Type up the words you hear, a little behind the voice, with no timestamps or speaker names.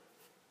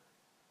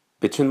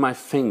Between my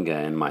finger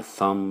and my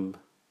thumb,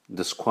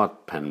 the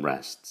squat pen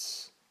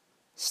rests,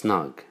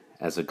 snug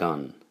as a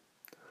gun.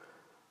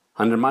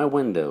 Under my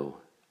window,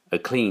 a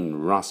clean,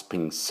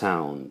 rasping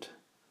sound.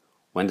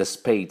 When the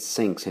spade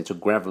sinks into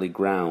gravelly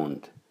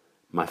ground,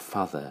 my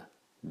father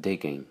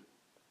digging.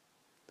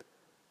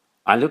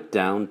 I look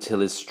down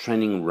till his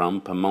straining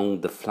rump among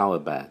the flower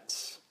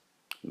beds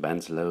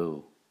bends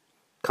low,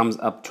 comes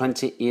up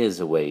 20 years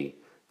away,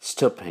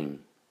 stooping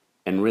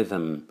in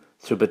rhythm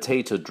through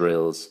potato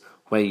drills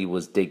where he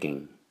was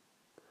digging.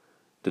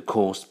 The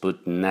coarse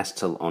boot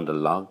nestled on the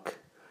log,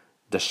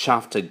 the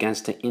shaft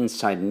against the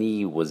inside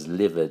knee was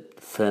livid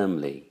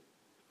firmly.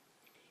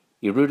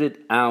 He rooted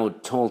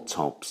out tall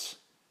tops,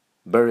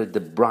 buried the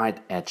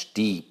bright edge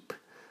deep,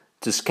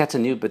 to scatter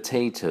new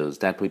potatoes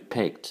that we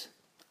picked,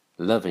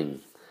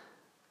 loving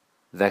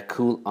their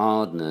cool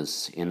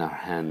hardness in our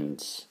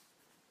hands.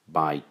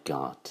 By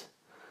God,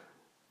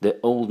 the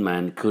old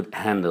man could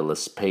handle a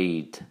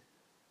spade,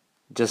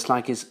 just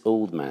like his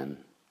old man.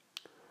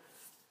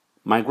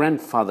 My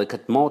grandfather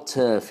cut more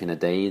turf in a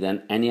day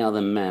than any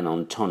other man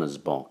on Tonner's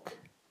Bog.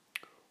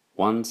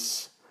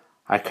 Once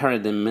I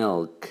carried him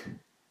milk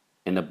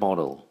in a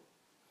bottle,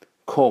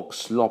 corked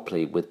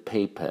sloppily with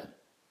paper.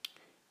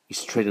 He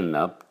straightened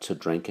up to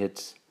drink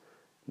it,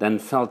 then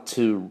fell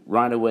to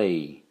right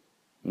away,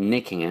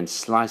 nicking and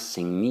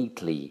slicing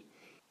neatly,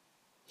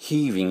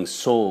 heaving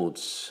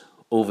swords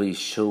over his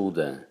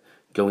shoulder,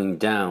 going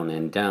down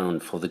and down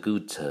for the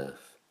good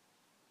turf,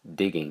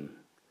 digging.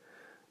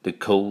 The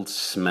cold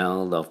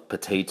smell of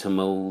potato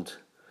mold,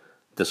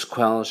 the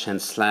squelch and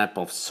slap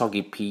of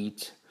soggy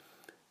peat,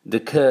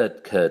 the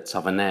curds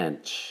of an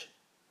edge,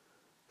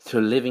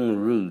 through living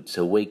roots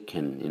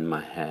awaken in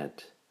my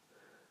head.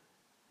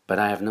 But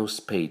I have no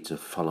spade to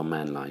follow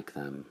men like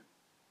them.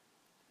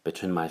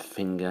 Between my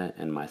finger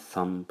and my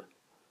thumb,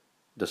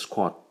 the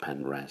squat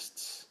pen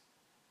rests.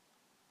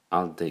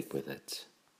 I'll dig with it.